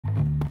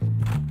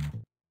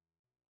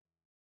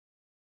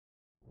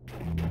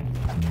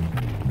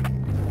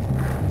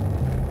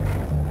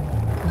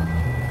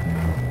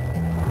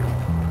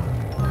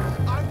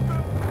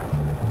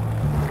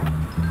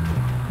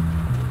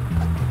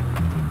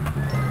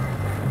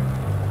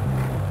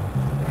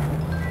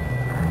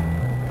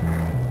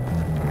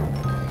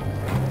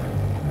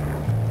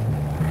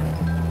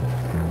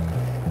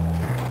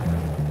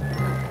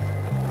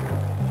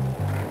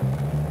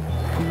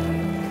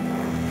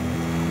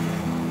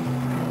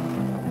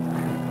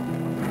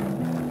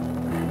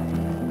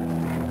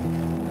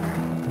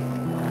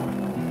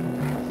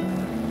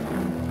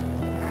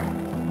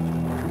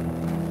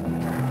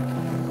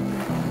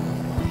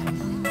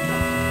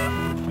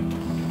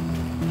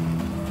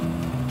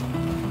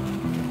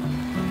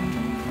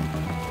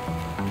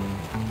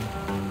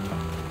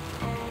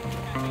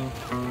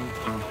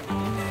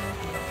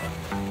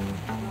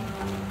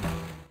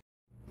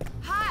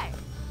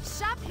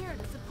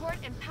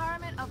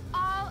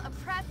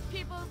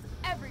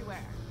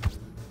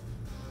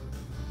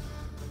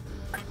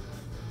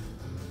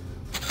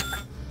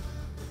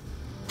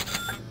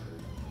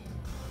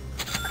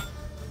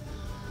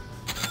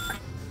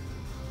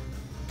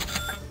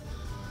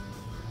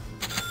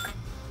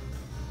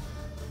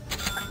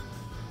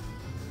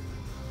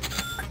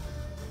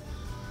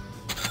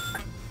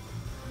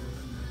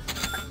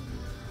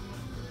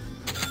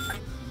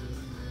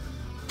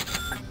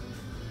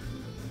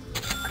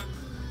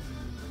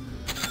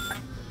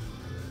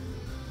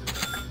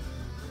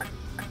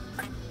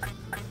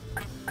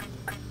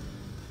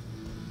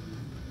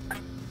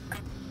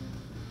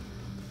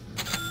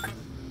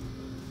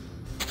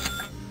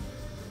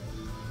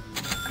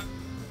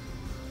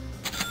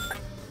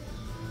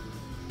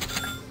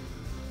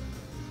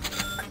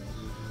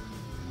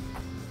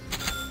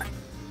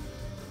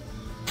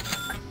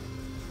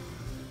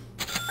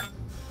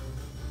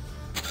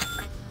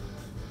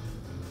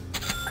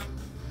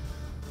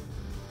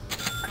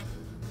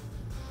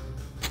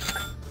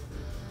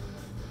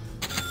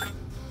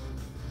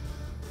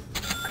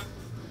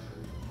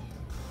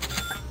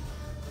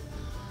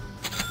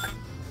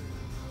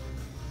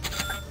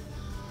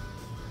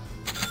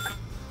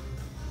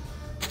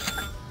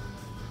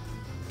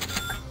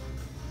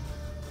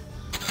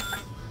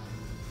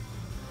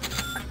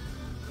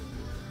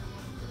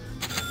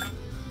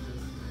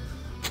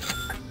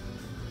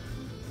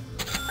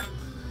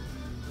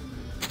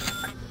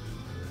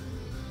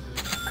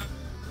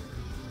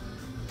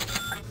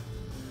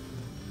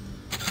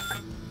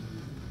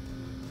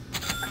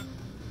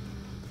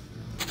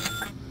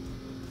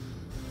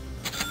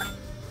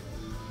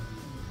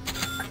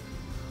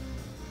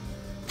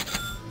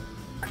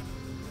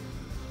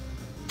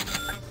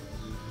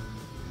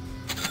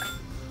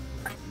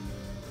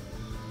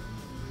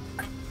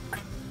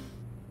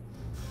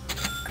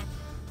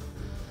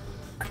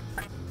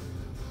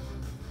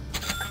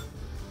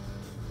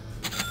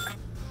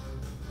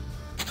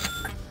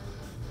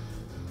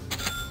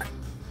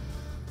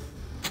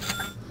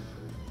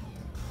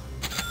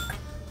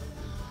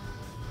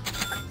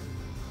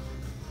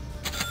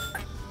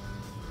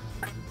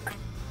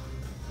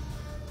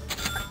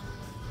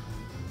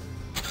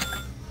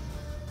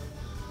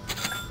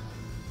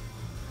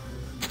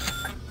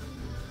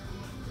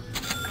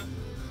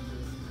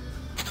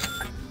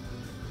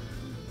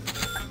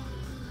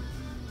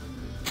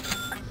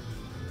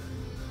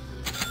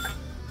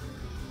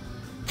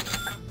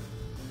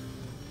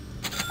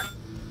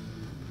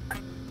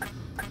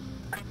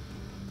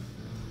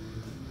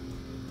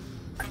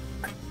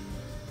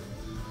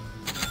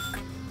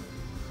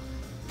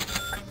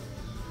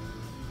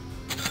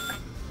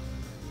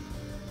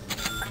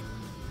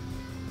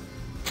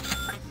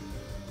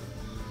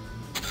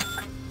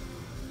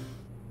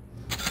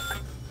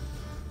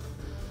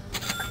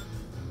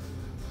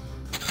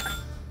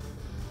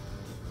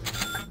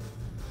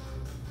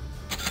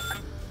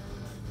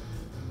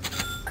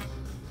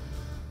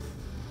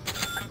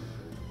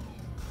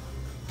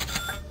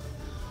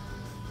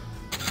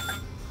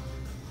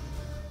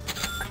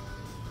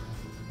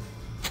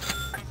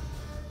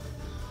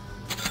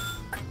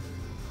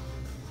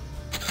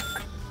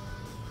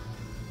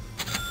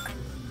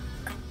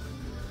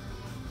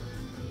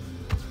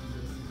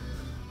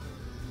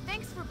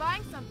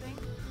buying something.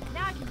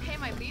 Now I can pay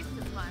my lease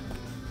this month.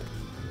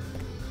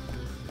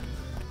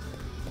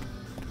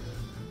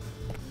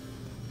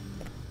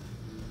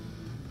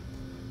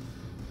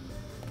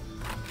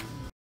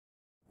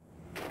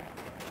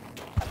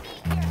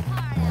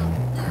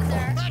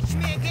 Touch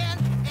me again,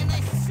 and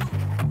I shoot.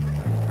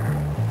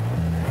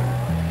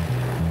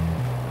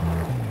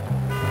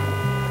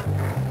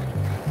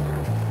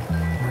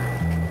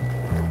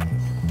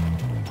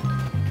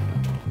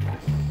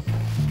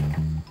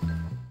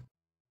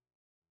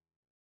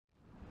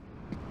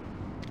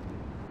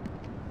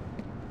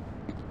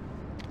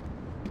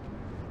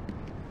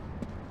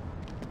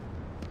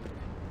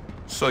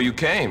 So you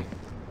came.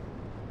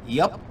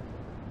 Yup.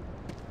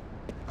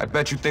 I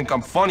bet you think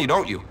I'm funny,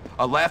 don't you?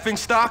 A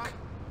laughingstock?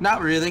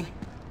 Not really.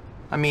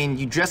 I mean,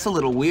 you dress a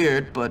little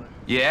weird, but...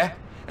 Yeah?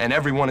 And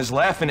everyone is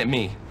laughing at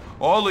me.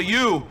 All of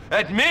you,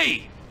 at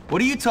me!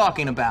 What are you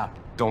talking about?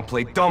 Don't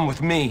play dumb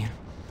with me.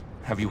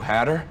 Have you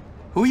had her?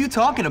 Who are you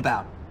talking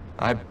about?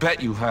 I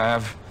bet you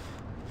have.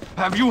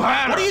 Have you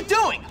had her? What are you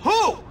doing?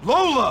 Who?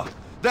 Lola!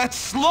 That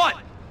slut!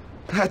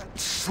 That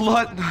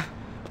slut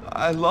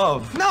I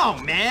love. No,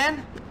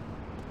 man!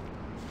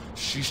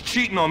 She's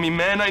cheating on me,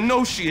 man. I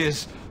know she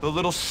is. The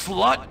little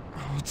slut.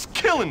 Oh, it's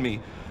killing me.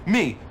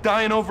 Me,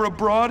 dying over a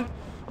broad?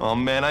 Oh,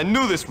 man, I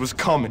knew this was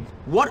coming.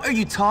 What are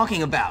you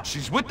talking about?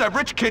 She's with that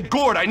rich kid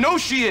Gord. I know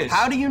she is.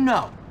 How do you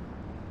know?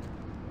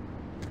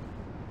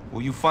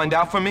 Will you find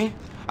out for me?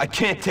 I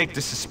can't take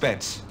the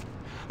suspense.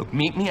 Look,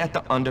 meet me at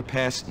the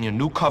underpass near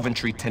New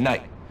Coventry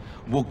tonight.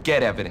 We'll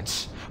get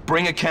evidence.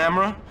 Bring a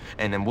camera,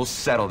 and then we'll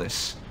settle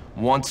this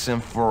once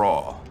and for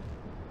all.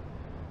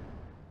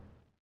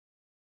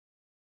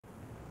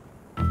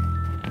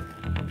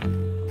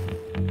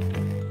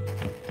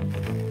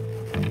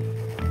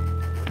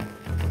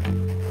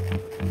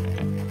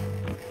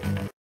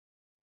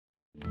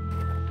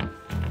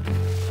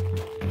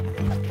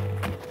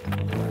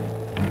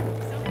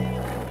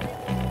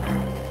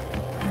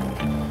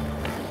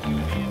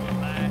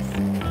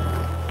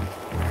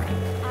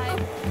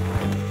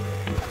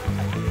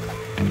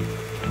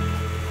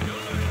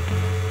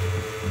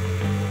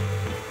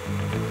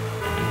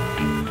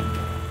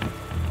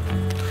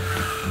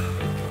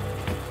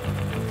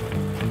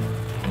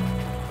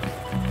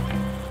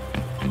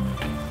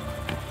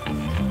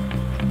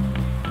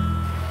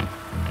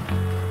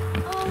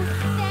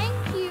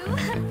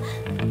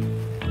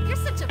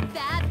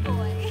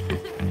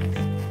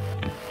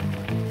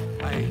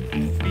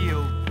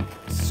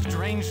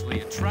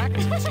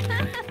 Attracted to you.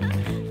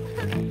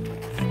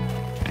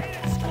 Hey,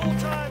 it's school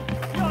time.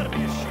 You ought to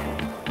be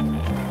ashamed.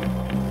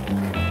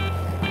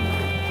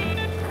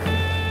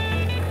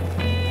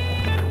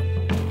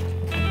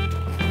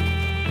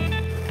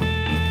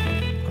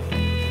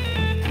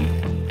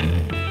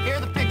 Here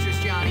are the pictures,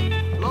 Johnny.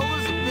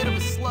 Lola's a bit of a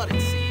slut,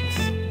 it seems.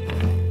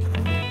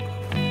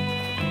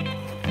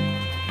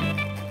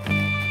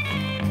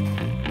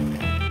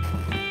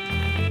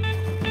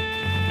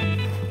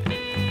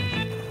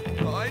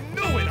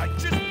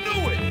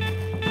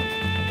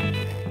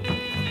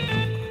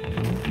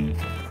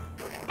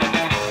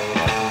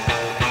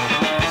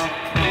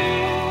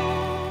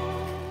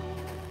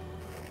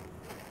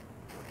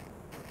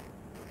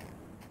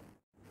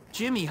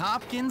 Jimmy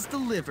Hopkins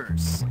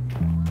delivers.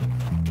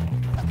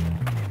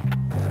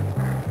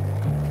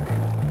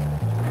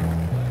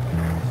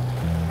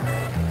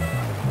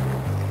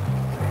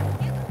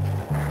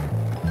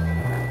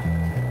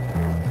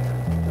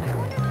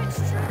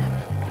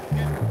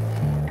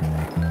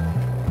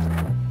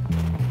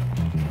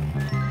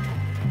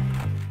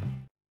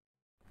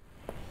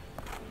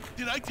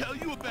 Did I tell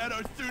you about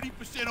our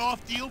 30%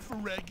 off deal for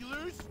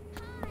regulars?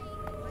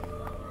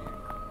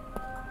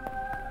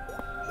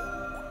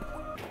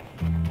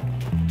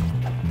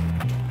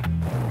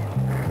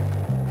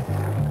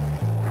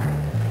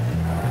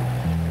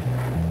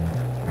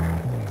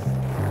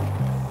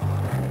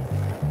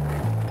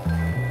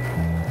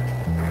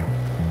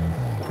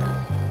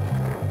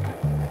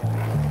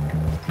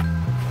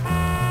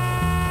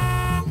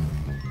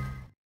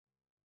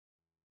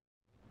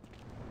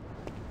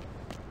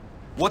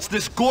 What's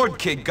this Gord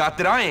kid got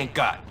that I ain't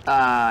got?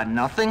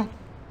 Nothing.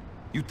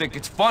 You think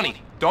it's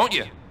funny, don't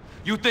you?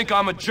 You think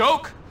I'm a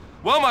joke?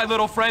 Well, my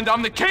little friend,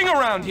 I'm the king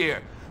around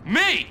here.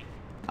 Me!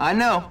 I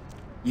know.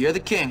 You're the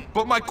king.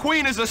 But my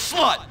queen is a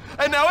slut,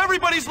 and now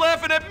everybody's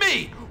laughing at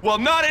me! Well,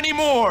 not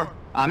anymore!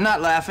 I'm not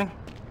laughing.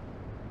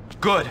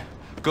 Good.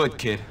 Good,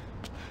 kid.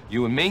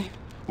 You and me,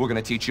 we're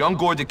gonna teach young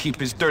Gord to keep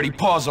his dirty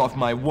paws off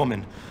my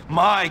woman.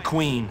 My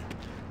queen!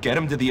 Get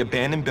him to the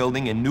abandoned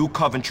building in New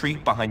Coventry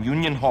behind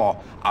Union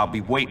Hall. I'll be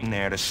waiting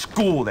there to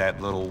school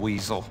that little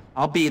weasel.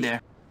 I'll be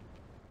there.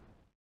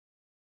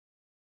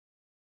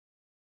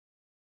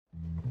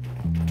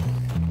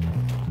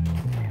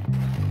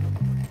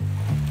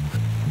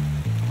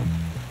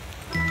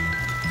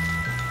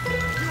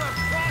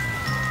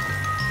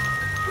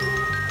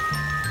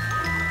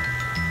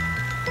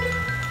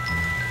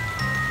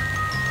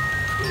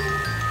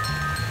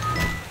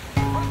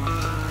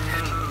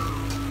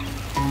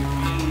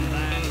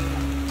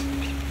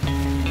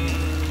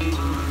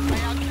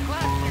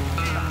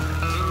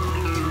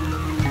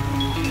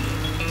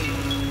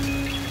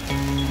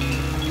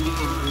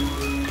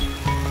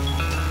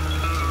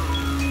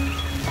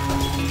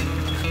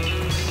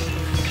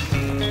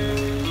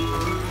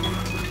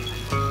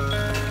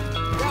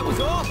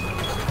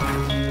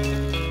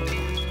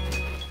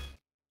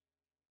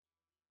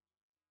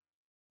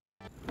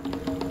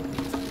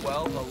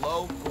 Well,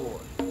 hello,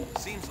 Gord.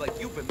 Seems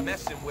like you've been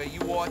messing where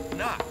you ought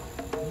not.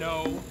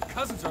 No,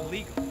 cousins are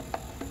legal.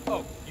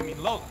 Oh, you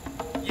mean Lola?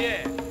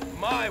 Yeah,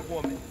 my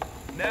woman.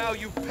 Now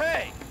you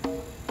pay.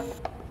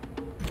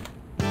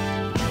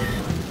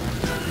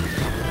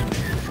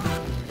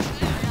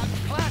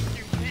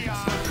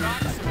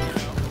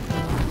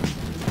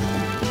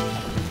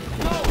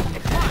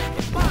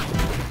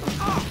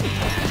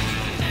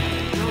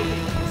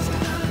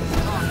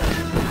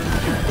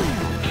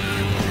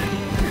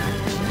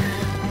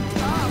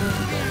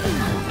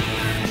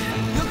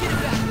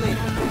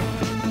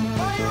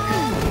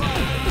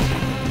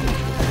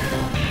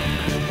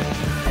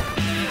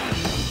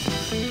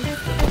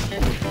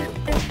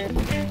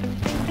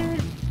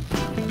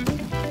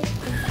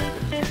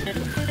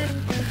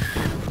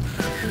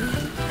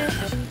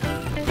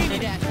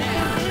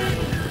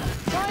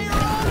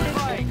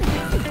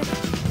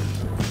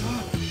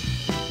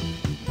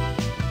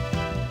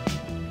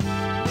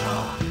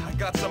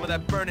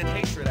 That burning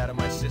hatred out of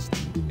my system.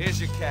 Here's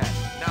your cash.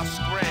 Now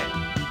scram.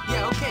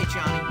 Yeah, okay,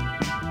 Johnny.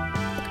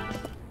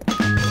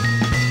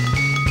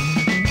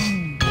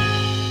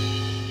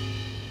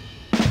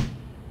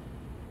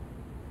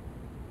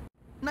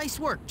 Nice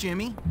work,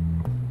 Jimmy.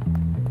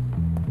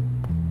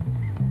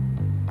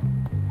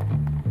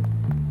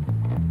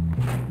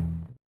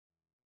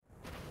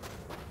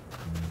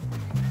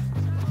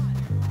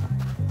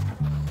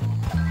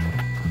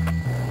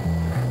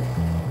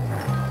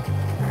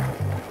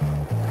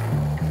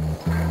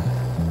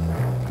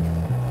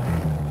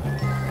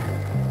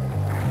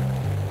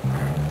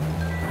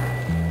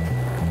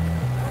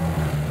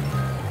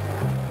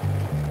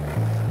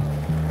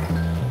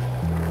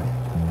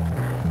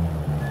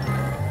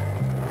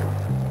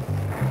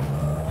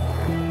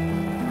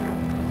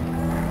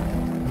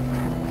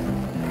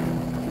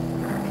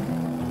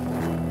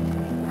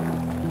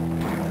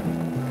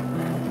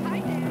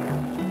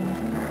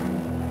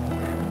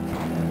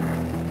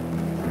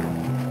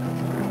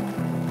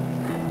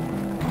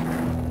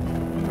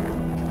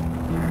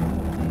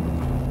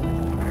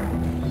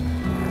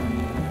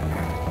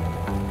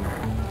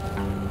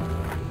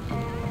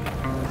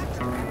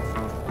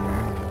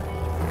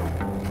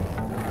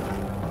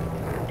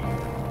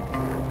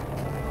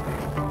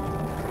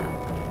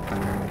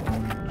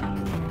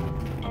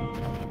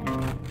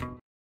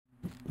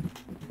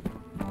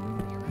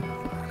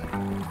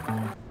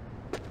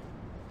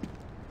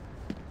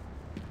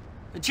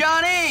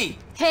 Johnny!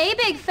 Hey,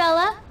 big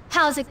fella.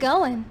 How's it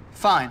going?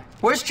 Fine.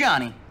 Where's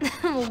Johnny?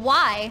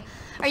 Why?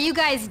 Are you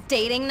guys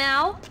dating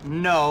now?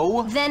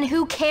 No. Then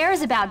who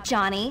cares about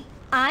Johnny?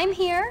 I'm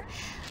here.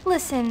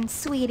 Listen,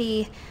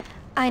 sweetie,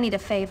 I need a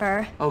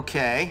favor.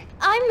 Okay.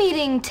 I'm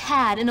meeting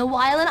Tad in a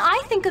while, and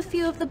I think a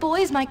few of the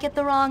boys might get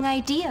the wrong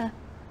idea.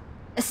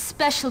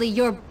 Especially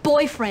your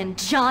boyfriend,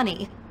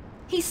 Johnny.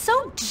 He's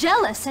so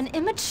jealous and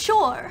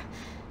immature.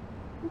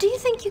 Do you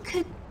think you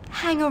could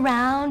hang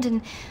around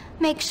and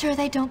make sure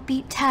they don't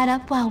beat Tad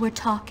up while we're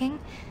talking?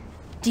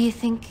 Do you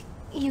think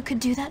you could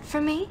do that for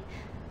me?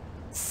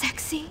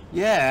 Sexy?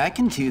 Yeah, I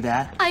can do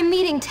that. I'm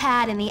meeting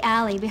Tad in the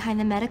alley behind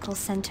the medical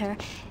center.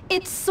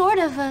 It's sort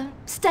of a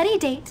study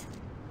date.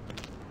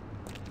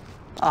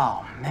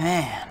 Oh,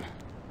 man.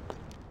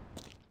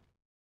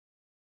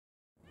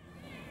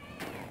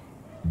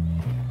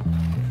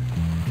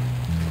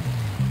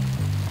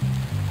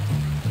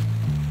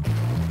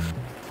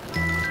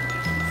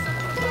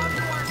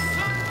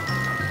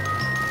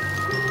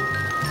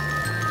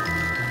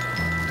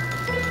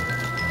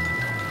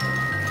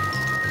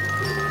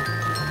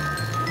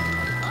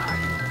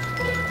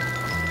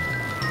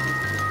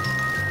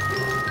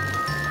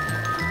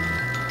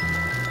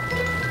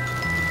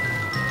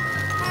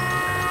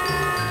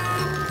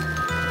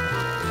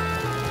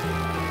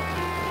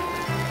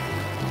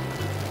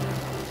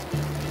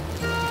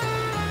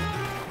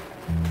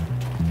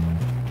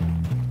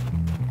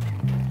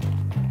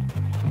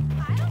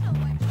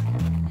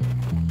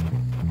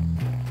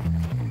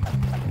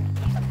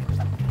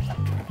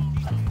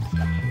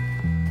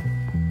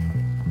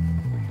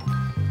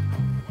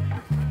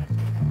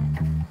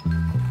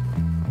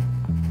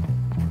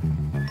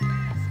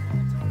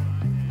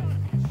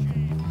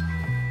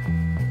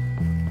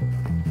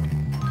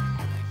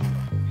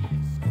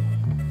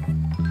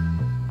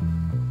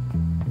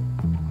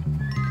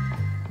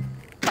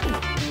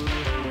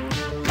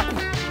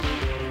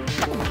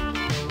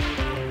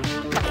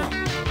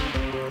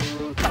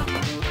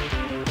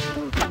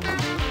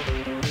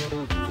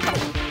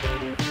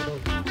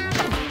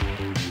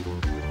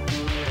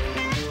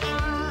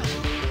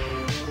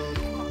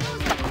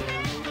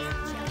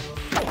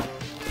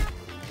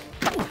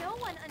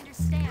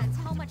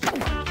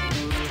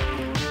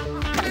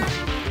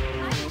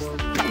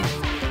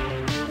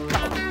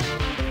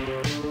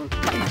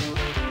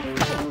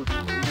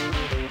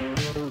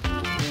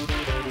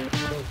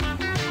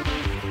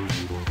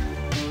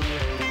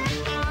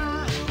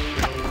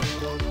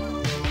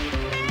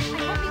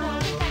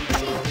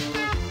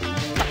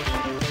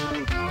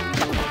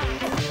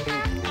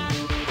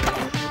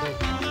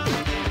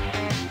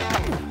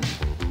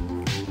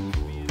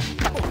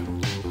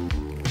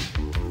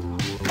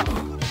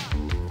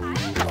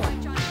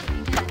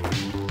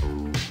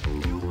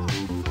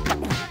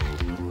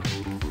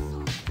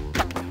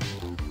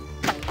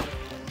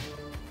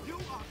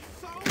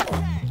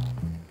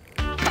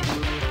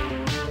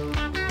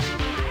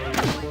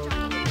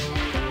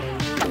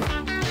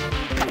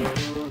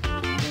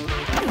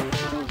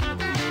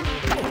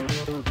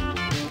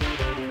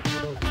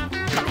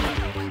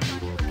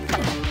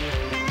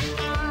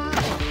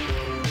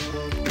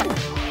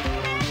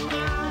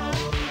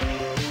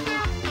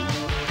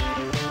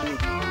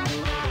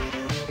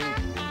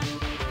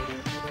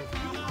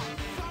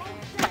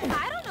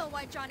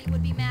 Johnny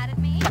would be mad at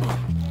me. I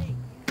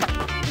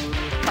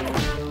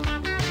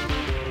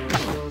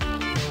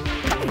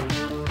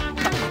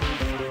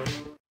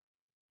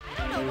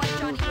don't know why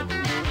Johnny would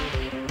be mad at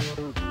me.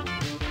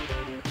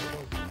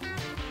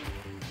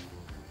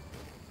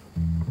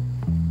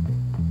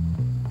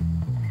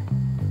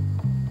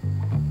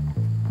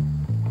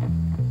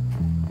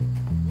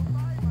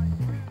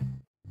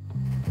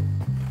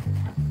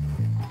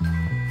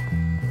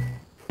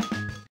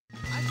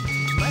 I should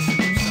teach lessons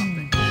or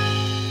something.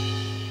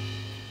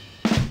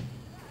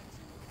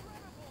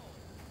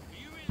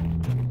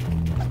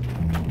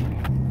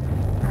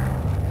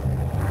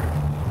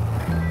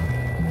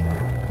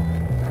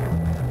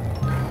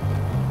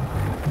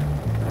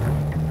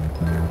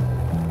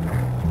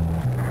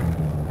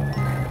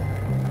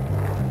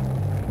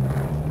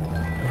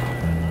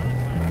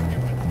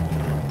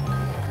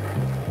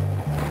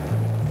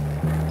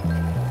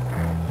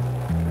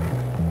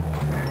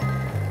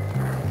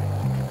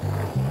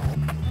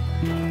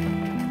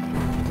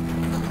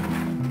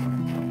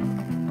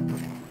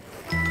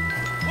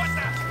 What's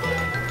that?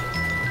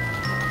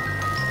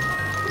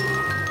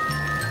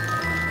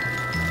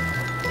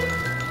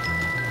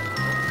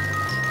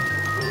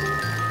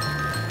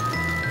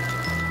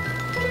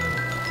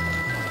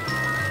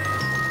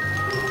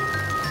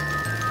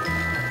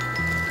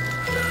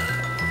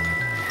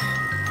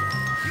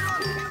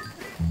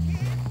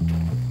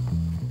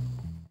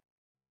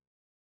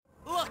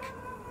 Look,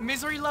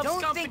 misery loves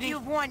Don't company. think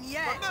you've won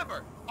yet.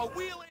 Remember, a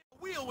wheel ain't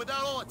a wheel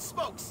without all its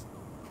spokes.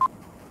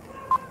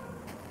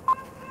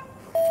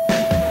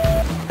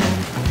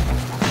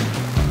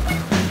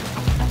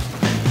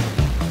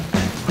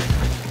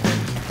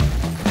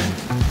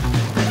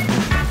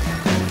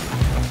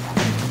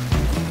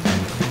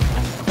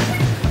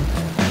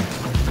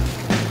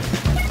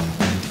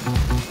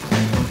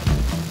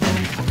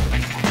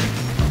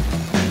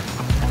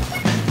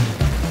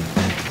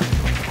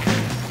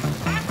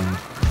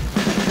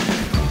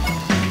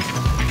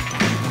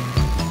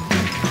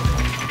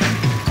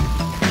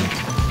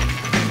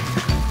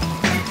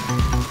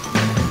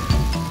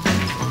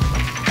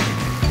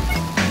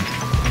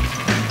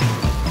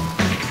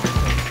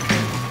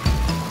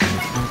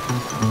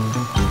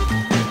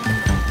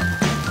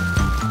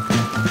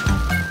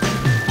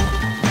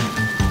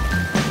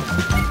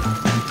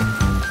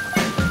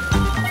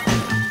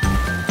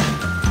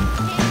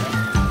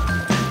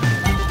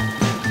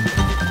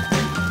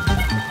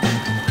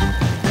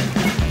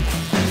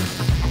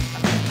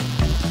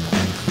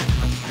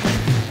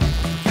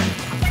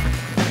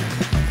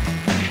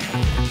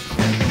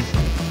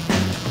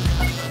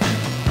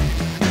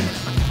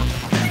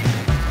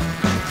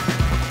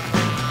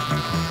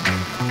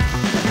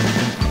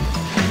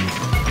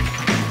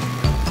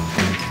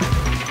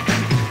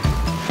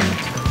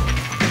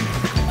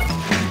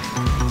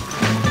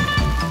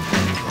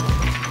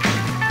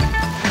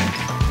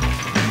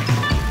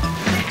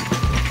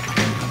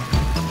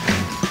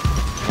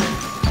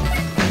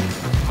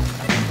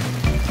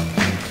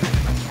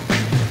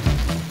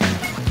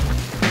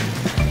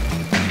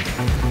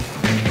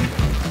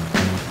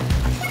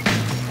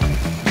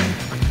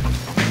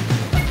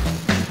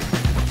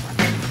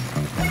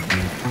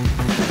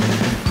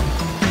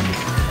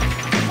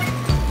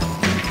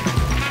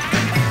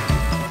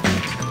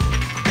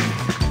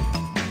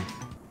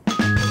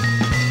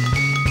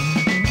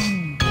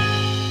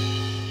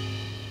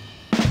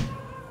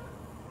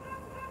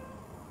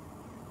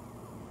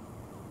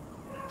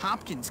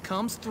 Hopkins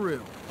comes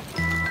through.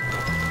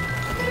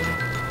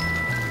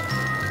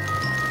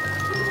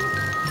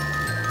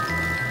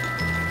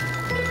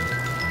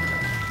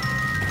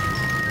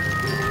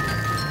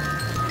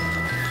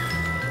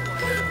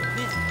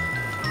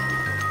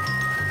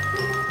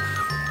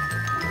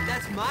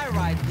 That's my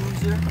ride,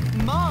 loser.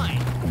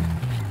 Mine!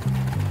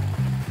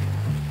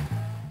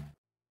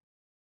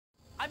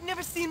 I've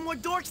never seen more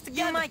dorks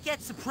together. You might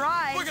get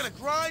surprised. We're gonna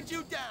grind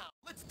you down.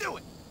 Let's do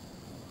it.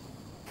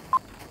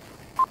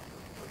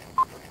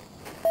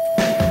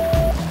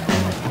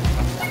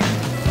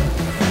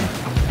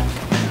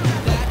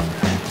 That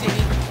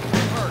didn't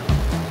hurt.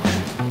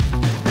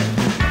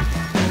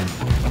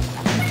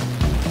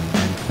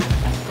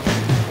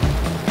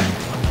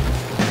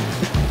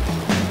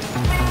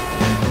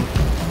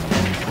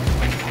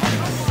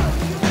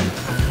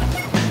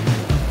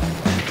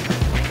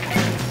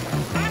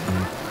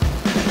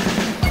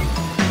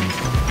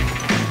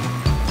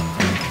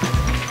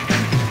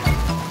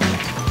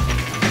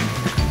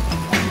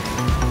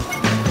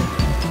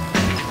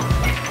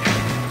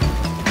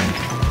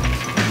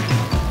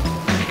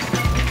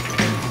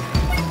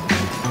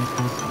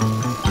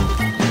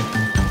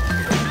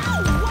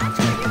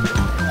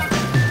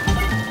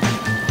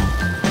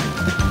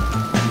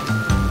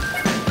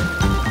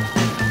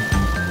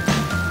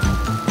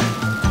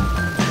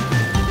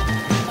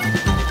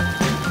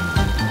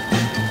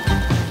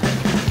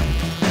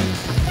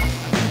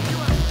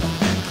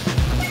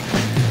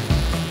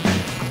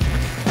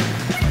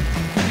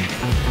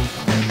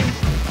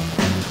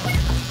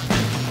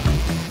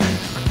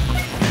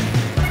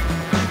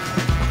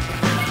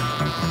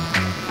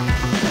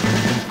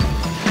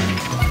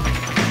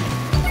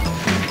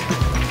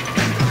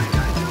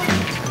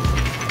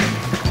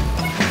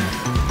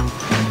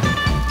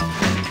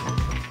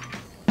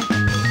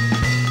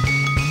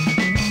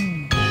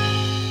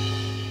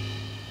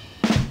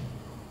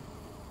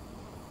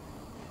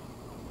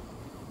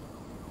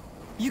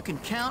 You can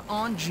count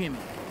on Jimmy.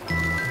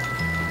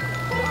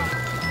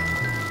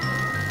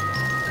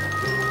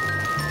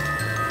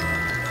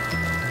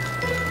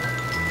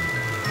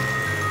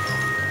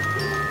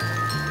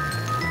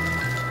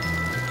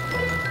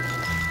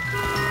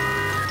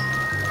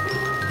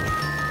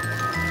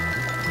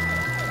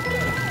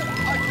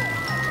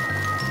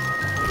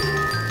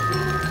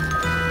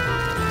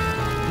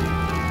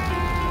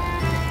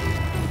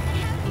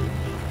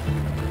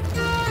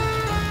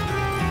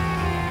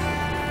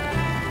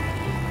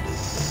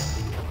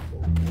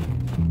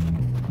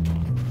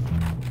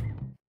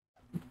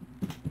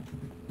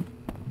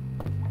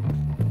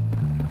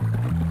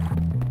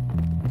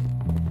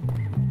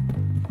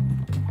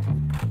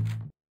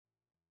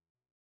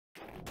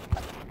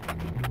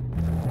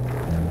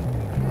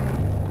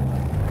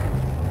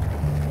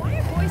 Why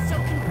are boys so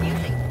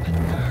confusing?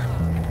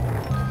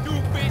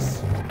 Doofus!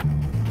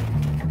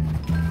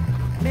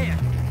 Man,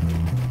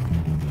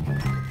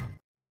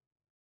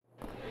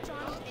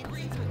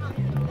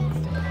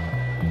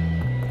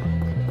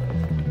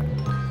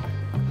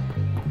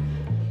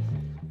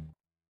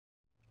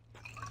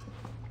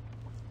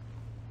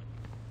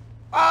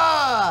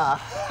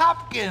 Ah,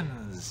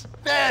 Hopkins.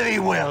 Very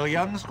well,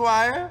 young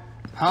squire.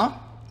 huh?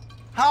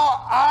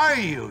 How are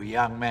you,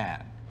 young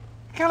man?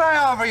 Can I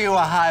offer you a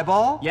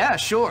highball? Yeah,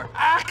 sure.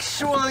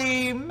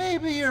 Actually,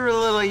 maybe you're a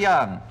little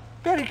young.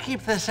 Better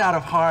keep this out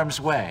of harm's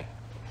way.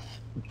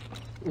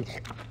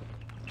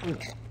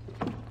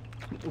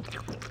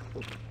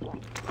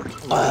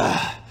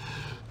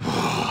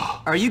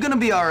 Are you gonna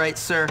be all right,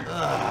 sir?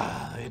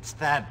 It's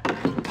that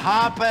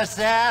pompous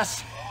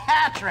ass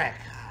Patrick.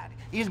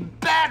 He's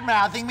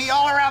bad-mouthing me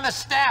all around the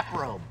staff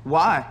room.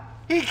 Why?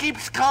 He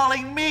keeps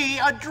calling me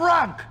a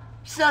drunk.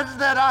 Says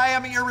that I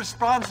am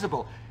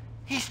irresponsible.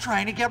 He's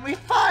trying to get me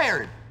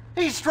fired.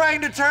 He's trying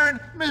to turn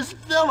Miss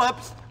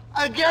Phillips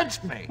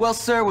against me. Well,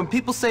 sir, when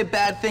people say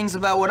bad things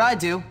about what I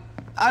do,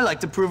 I like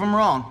to prove them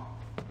wrong.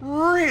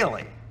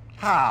 Really?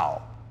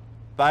 How?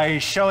 By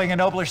showing a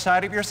nobler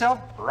side of yourself?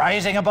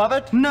 Rising above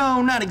it?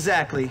 No, not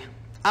exactly.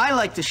 I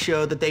like to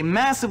show that they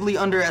massively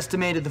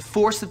underestimated the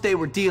force that they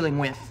were dealing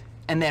with,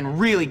 and then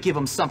really give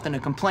them something to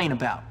complain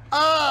about.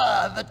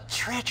 Ah, the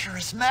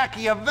treacherous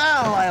Machiavel.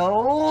 I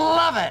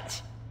love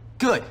it.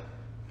 Good.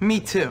 Me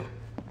too.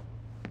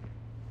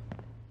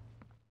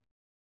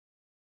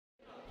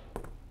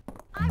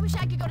 I wish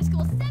I could go to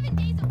school 7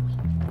 days a week.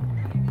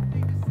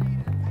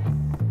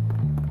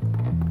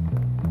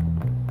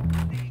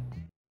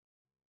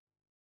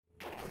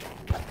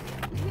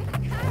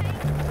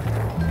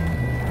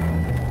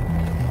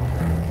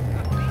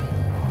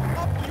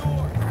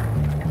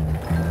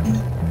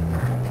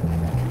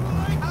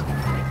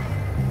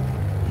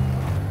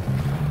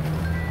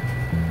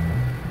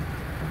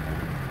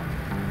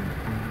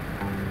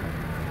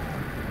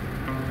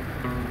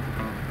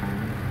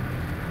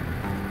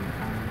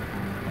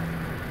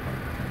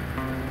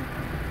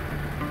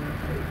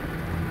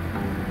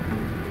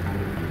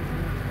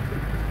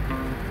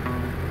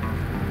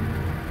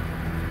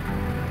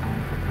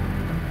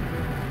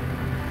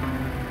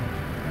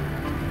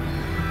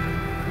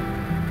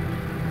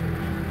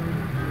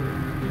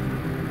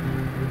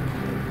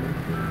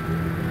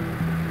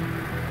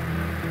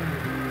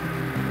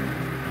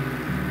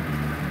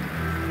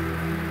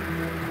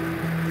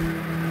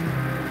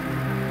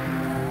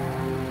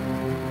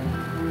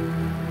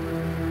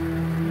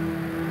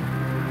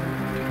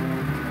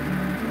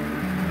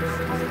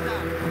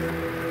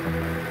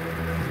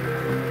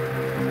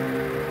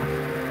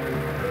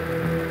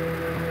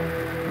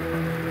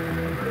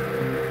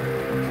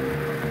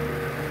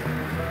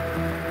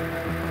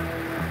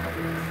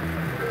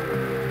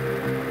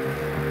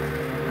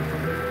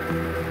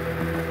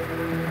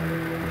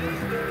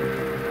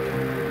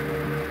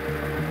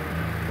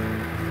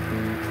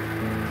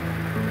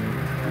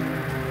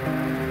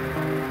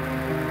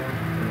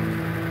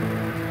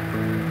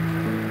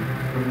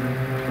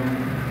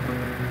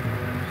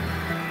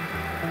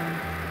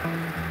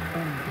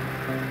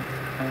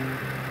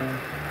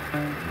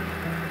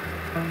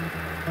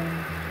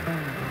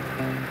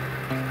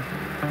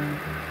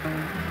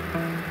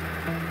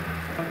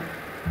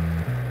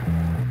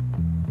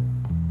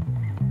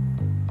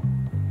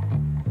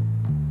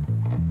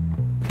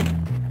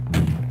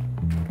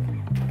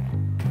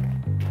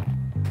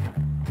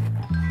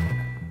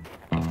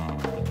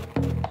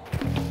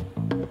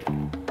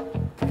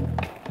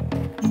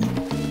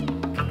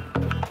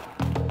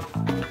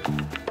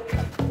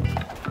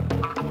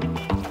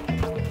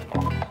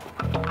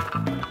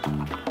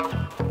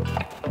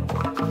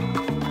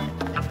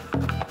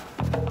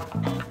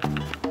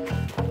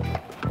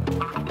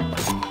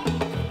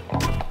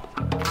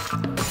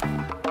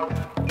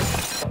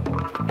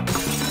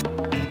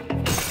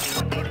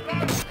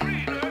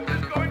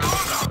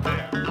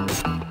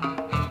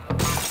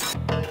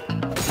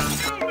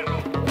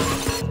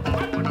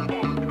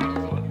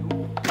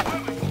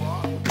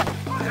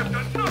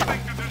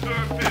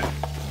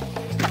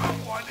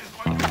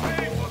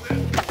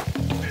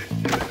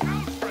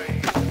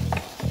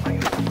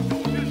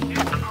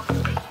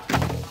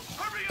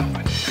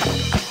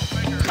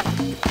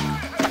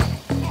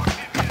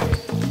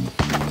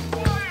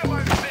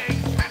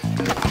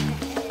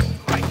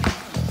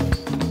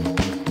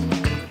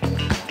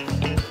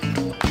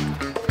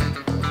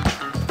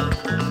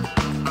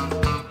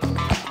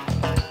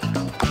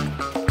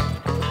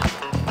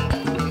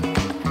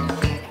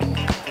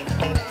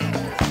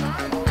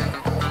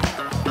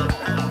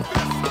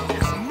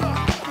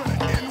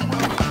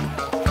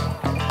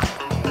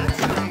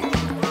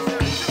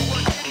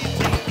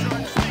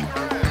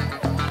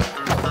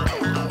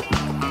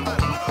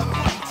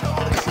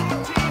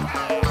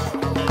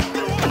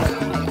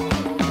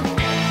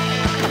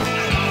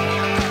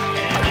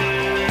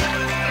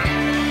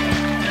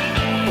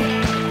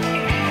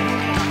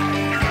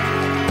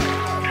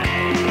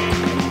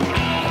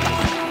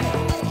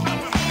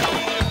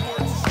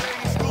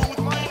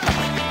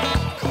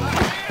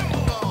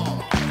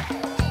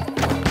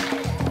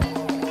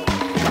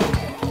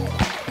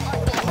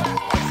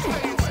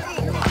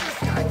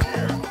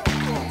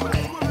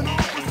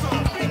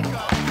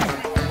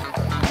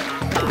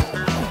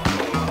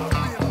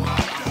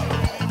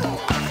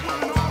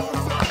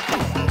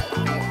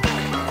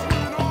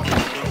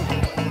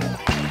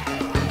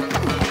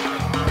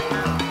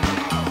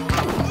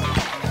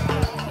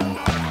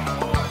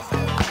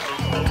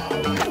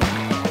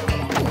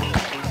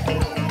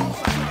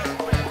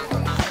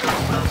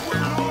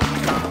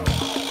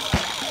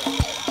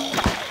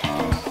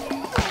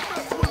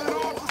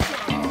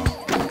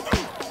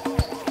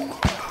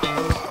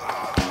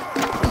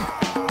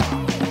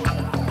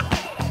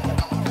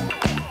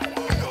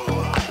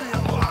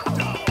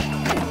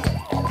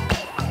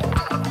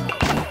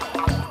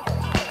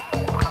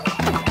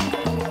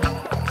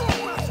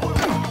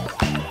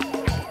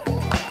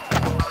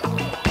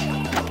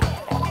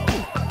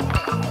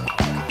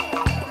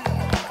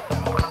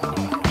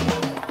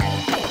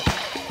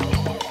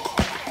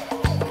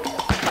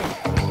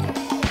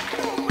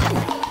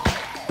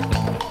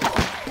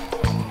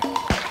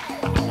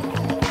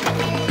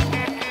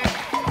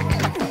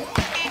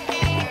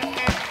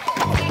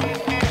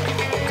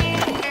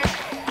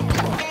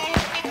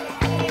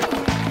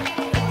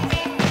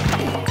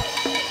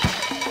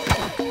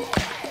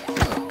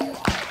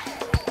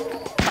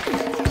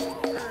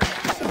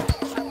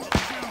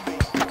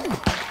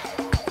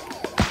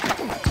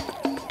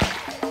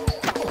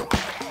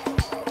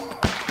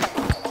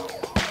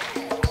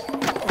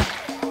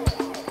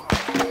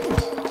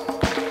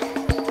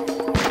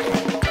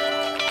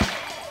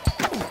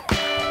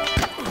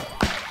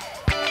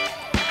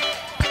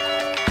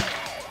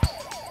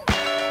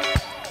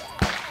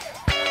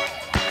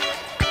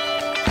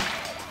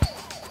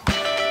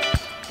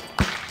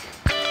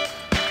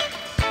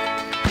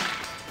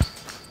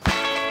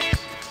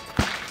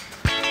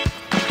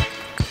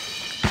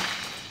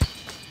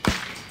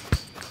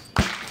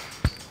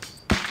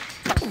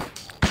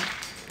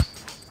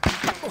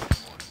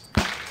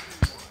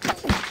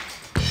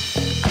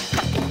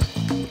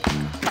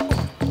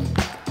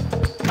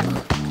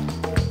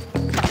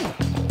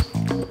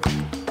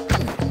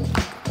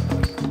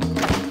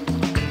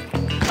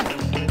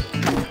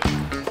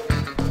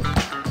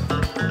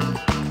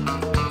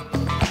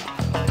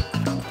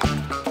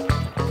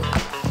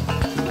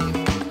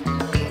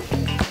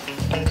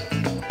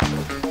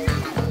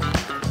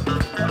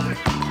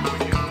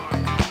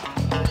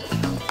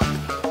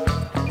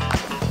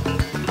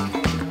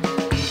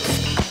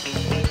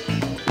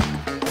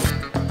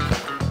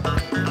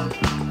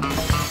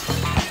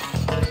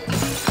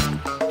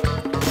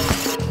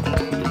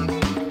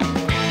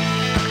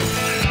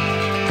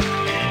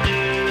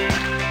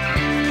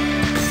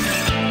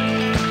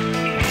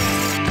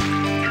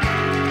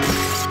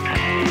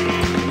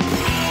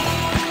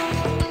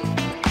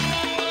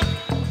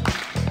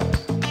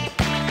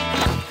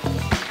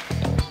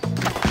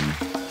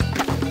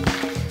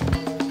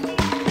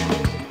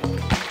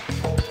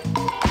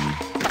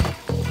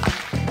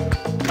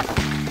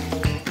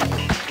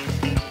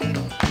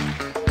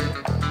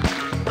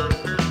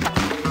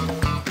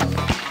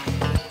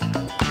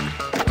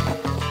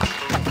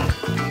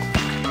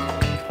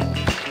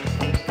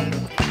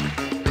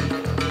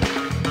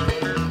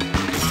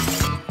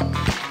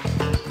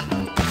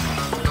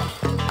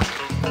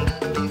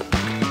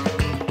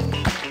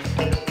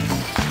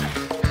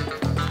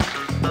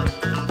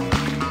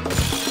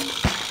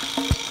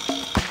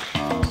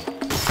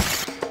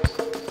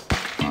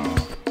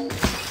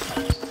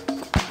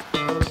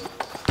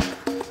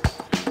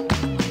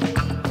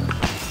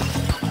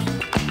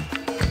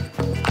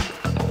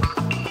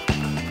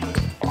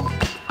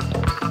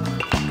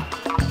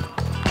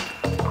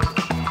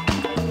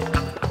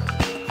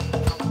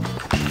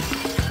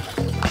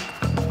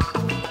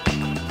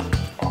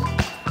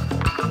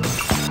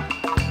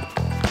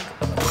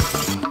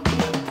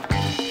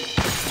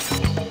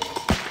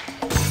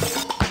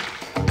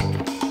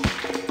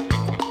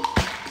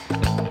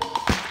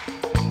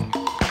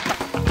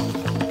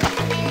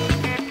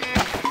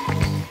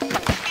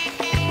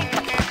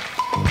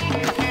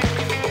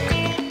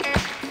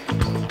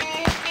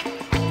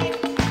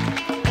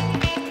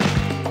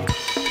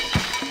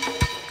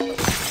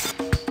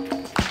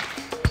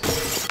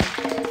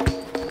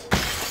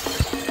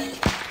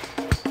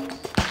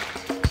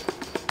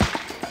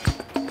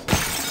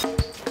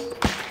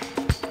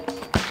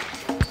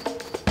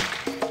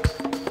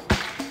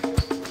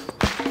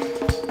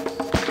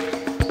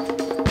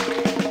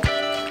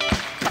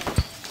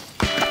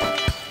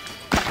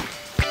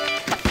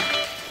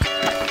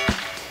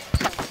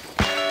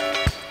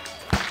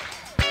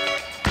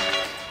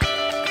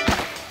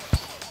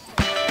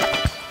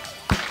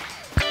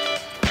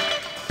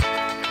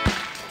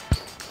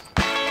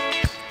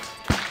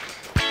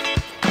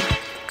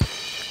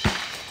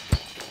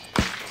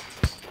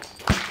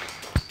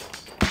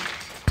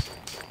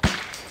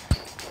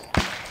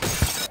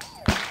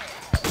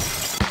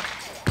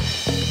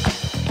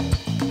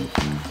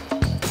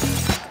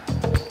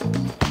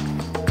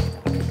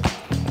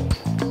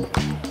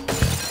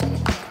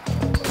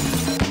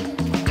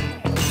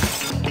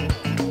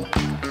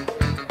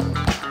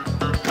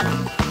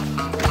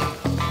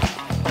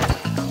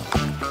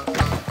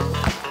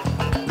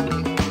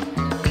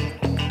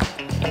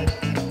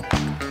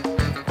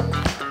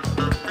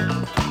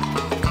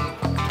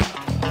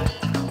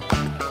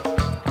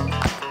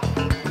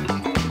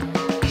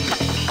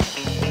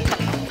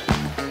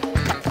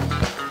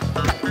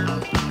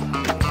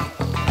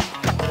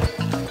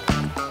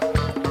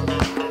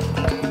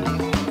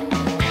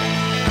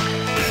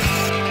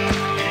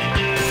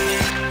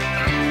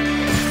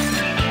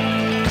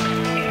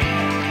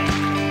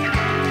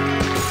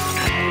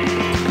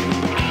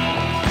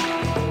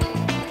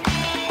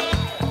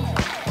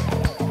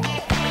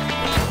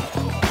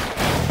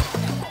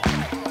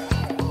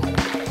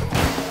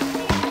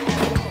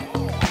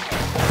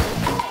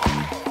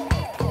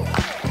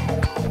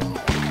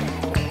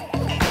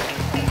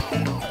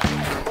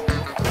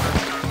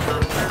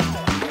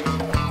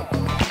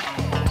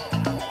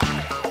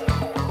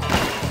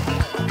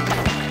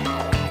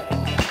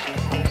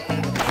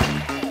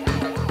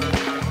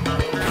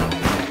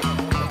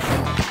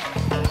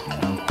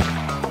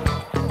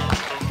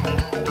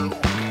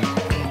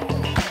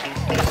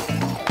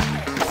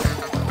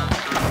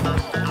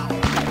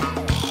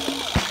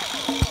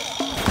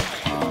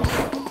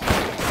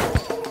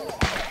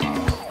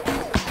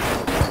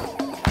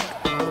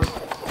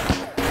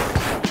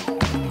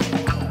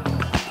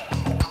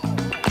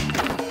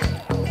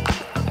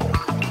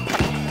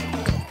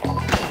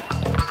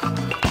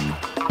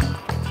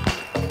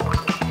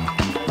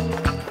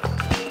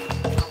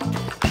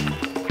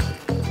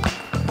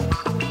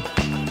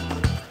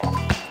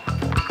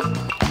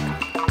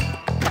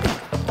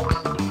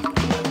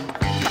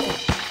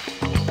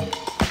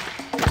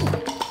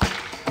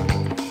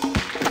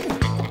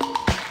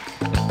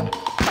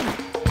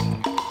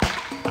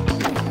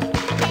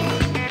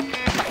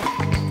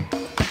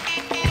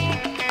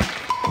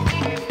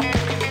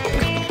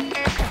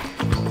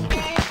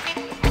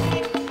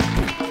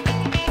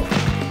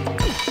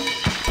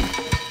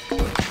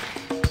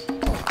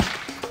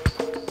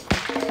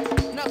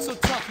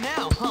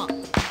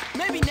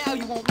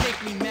 you won't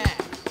make me mad.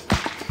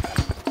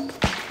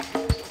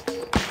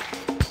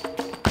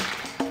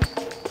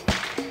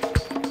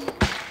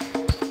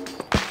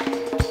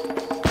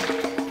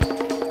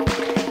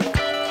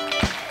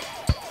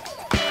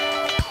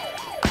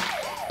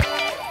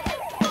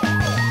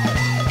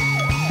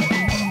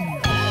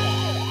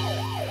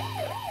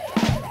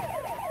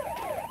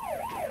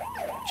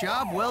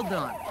 Job well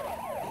done.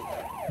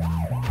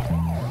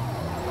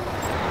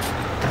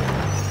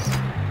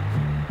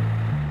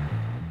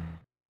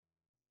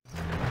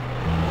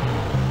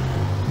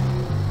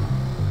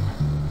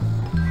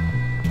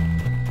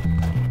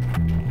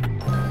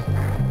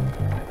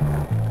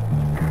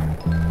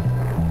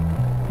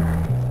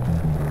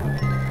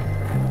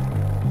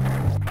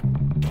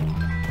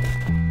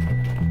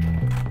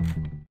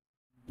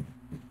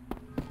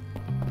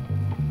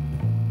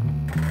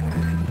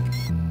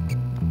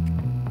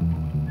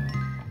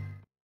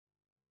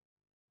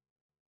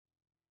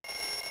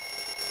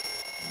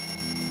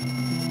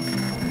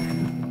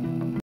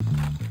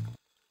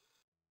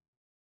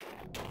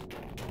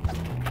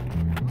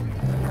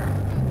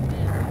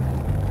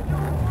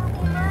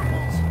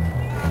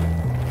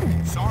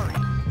 Sorry.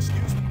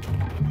 Excuse me.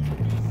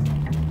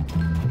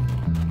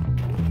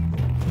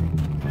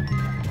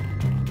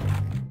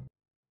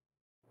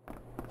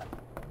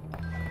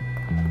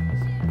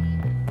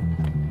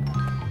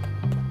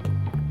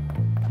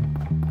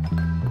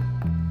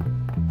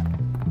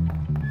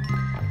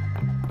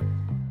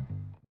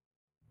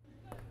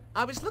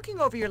 I was looking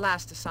over your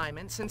last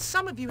assignments, and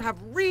some of you have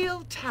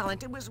real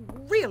talent. It was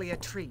really a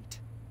treat.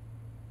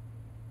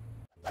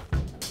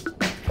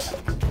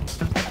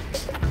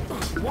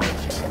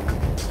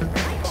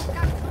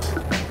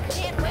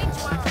 Can't wait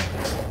to our...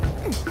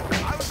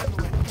 I was in the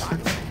way.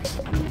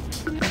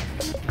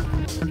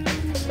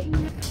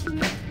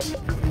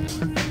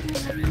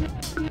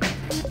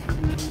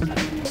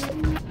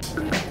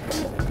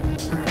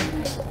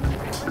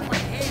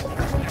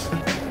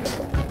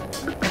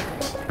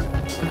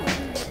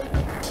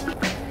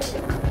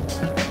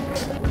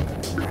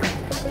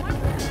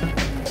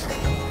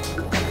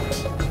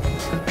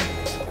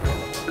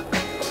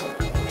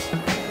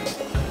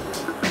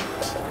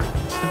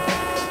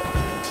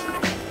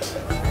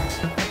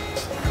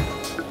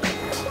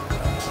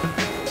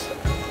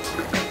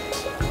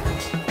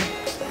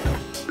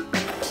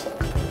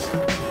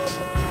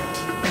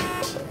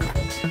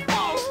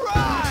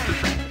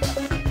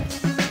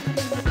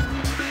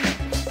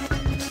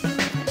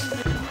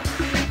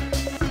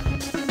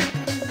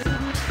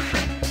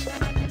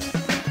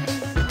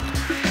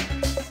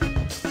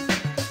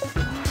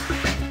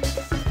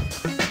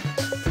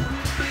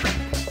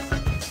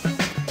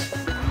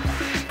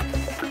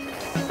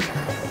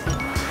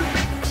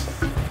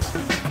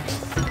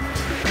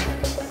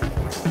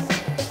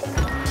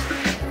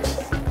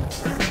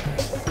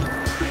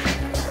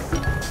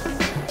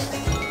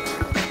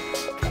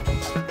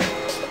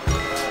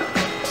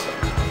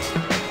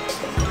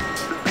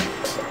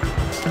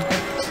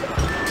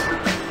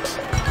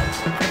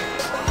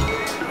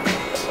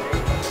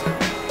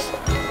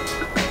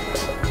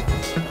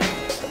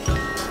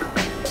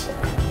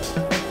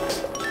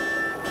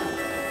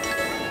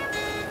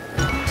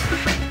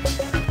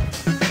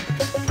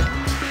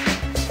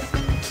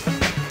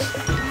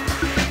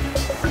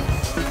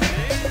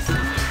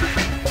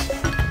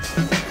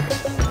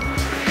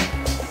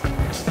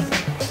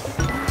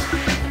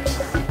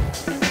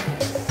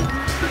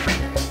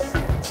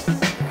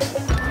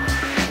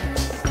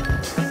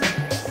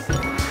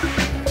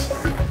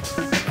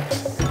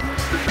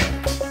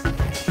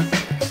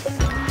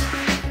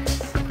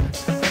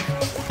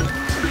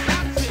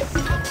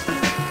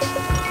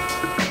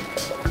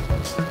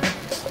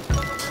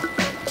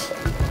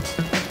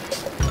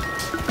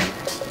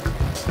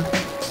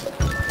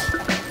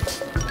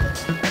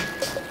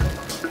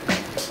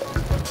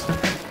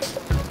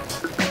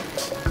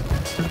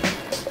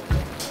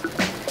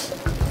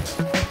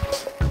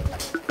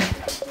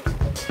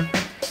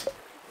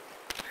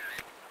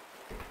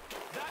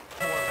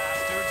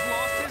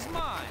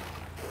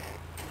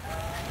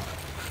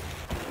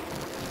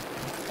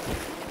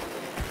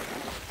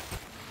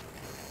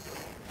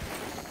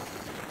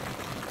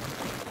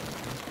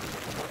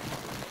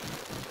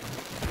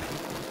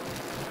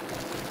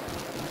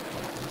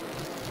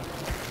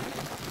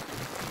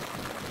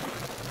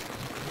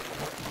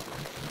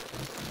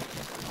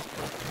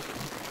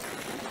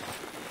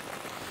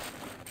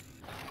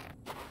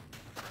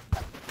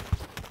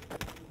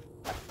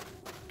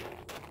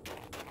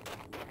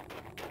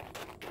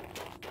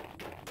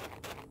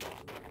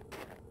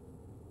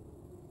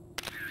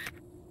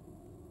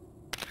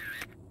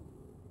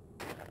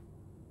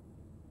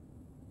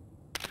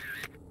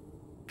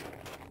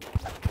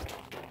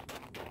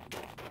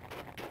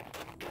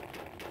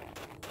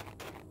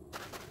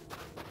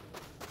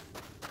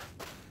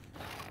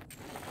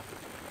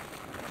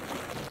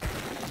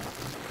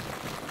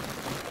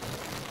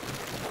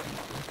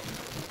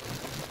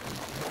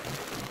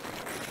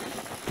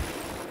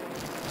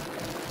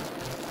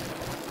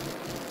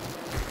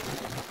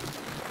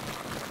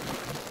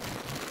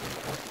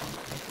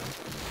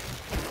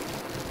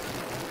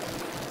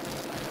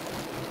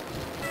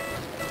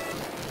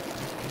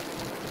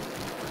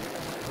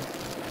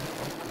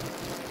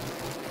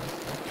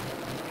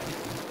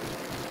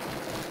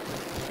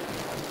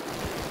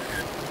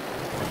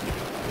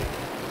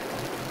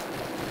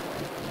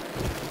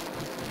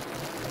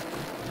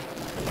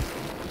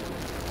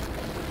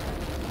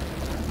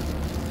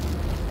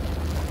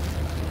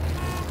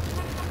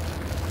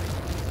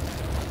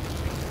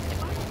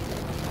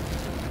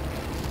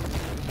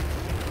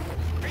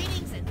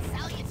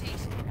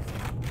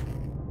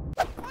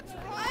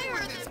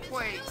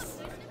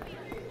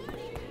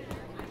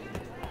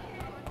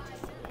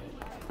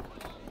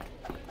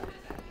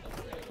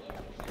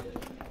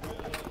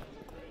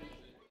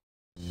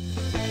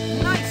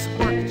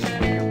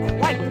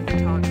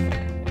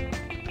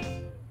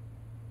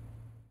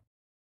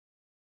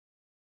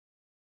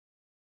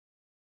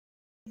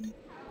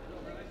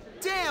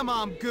 Damn,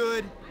 I'm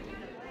good!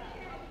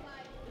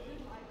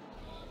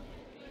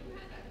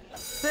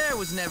 There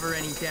was never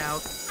any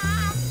doubt.